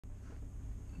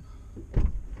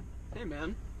Hey,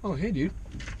 man. Oh, hey, dude.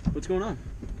 What's going on?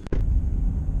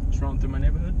 Just rolling through my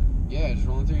neighborhood? Yeah, just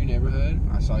rolling through your neighborhood.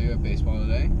 I saw you at baseball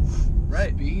today.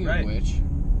 Right. Speaking of which,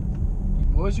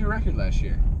 what was your record last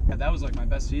year? Yeah, that was like my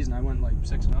best season. I went like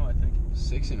 6-0, I think.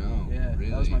 6-0. Yeah, really?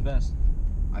 that was my best.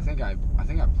 I think I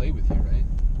played with you, right?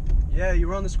 Yeah, you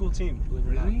were on the school team, believe it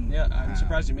or Really? not. Yeah, I'm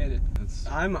surprised you made it. That's...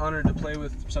 I'm honored to play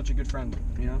with such a good friend,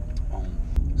 you know?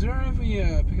 Is it alright if we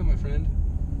pick up my friend?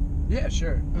 Yeah,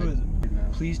 sure. Who is it?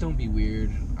 Please don't be weird.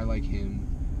 I like him.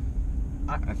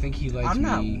 I think he likes me.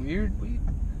 I'm not weird.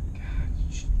 God,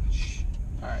 shh.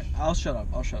 Alright, I'll shut up.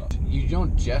 You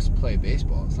don't just play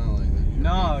baseball. It's not like that.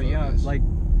 No, yeah, like,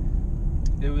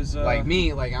 it was, like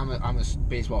me, like I'm a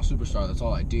baseball superstar. That's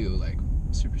all I do. Like,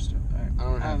 superstar. Alright. I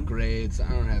don't have grades. I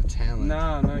don't have talent.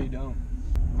 No, you don't.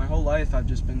 My whole life I've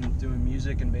just been doing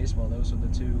music and baseball. Those are the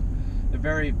two. They're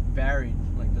very varied,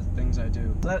 like the things I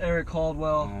do. Is that Eric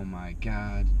Caldwell? Oh my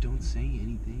God! Don't say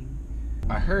anything.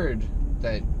 I heard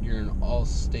that you're an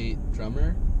all-state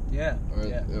drummer. Yeah.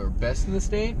 Or best in the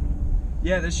state.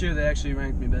 Yeah, this year they actually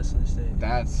ranked me best in the state.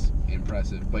 That's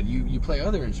impressive. But you play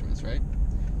other instruments, right?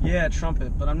 Yeah,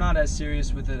 trumpet, but I'm not as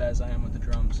serious with it as I am with the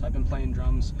drums. I've been playing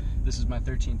drums. This is my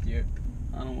 13th year.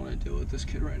 I don't want to deal with this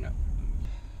kid right now.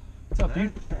 What's up,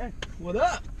 dude? Hey, what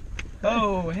up?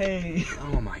 Oh, hey.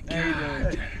 Oh my God. How you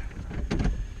doing?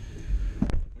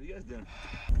 What are you guys doing?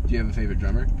 Do you have a favorite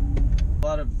drummer? A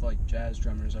lot of like jazz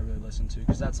drummers I really listen to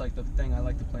because that's like the thing I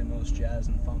like to play most, jazz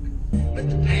and funk. But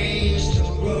the pain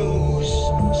still grows,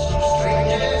 so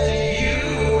strangers to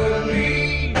you and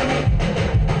me.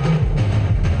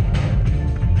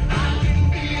 I can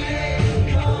feel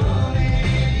it coming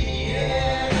in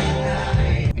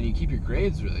the And you keep your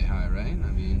grades really high, right?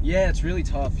 I mean, Yeah, it's really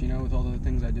tough, you know, with all the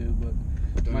things I do. But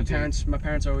my parents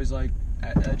are always like,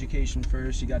 education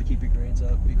first. You got to keep your grades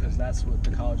up because that's what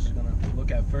the college is gonna look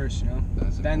at first, you know.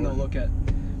 That's then important. they'll look at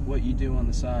what you do on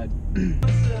the side. You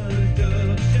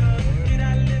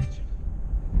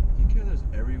carry those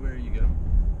everywhere you go?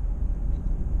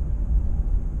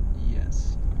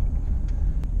 Yes.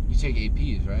 You take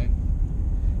APs, right?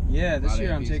 Yeah, this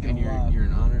year I'm APs, taking and a lot. you're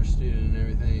an honor student and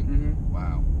everything. Mm-hmm.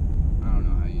 Wow. I don't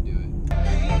know how you do it.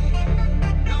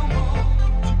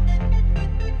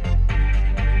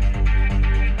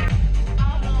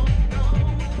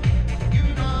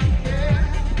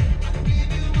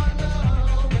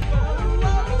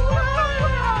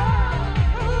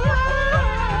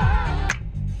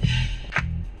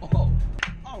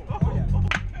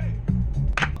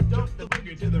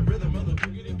 to the rhythm of the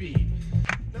boogie beat.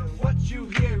 Now what you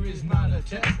hear is not a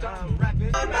test, I'm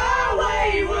rapping. On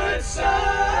my wayward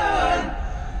son,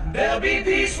 there'll be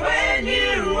peace when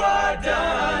you are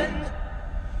done.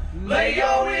 Lay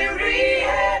your weary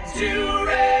head to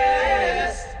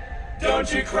rest,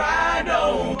 don't you cry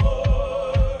no more.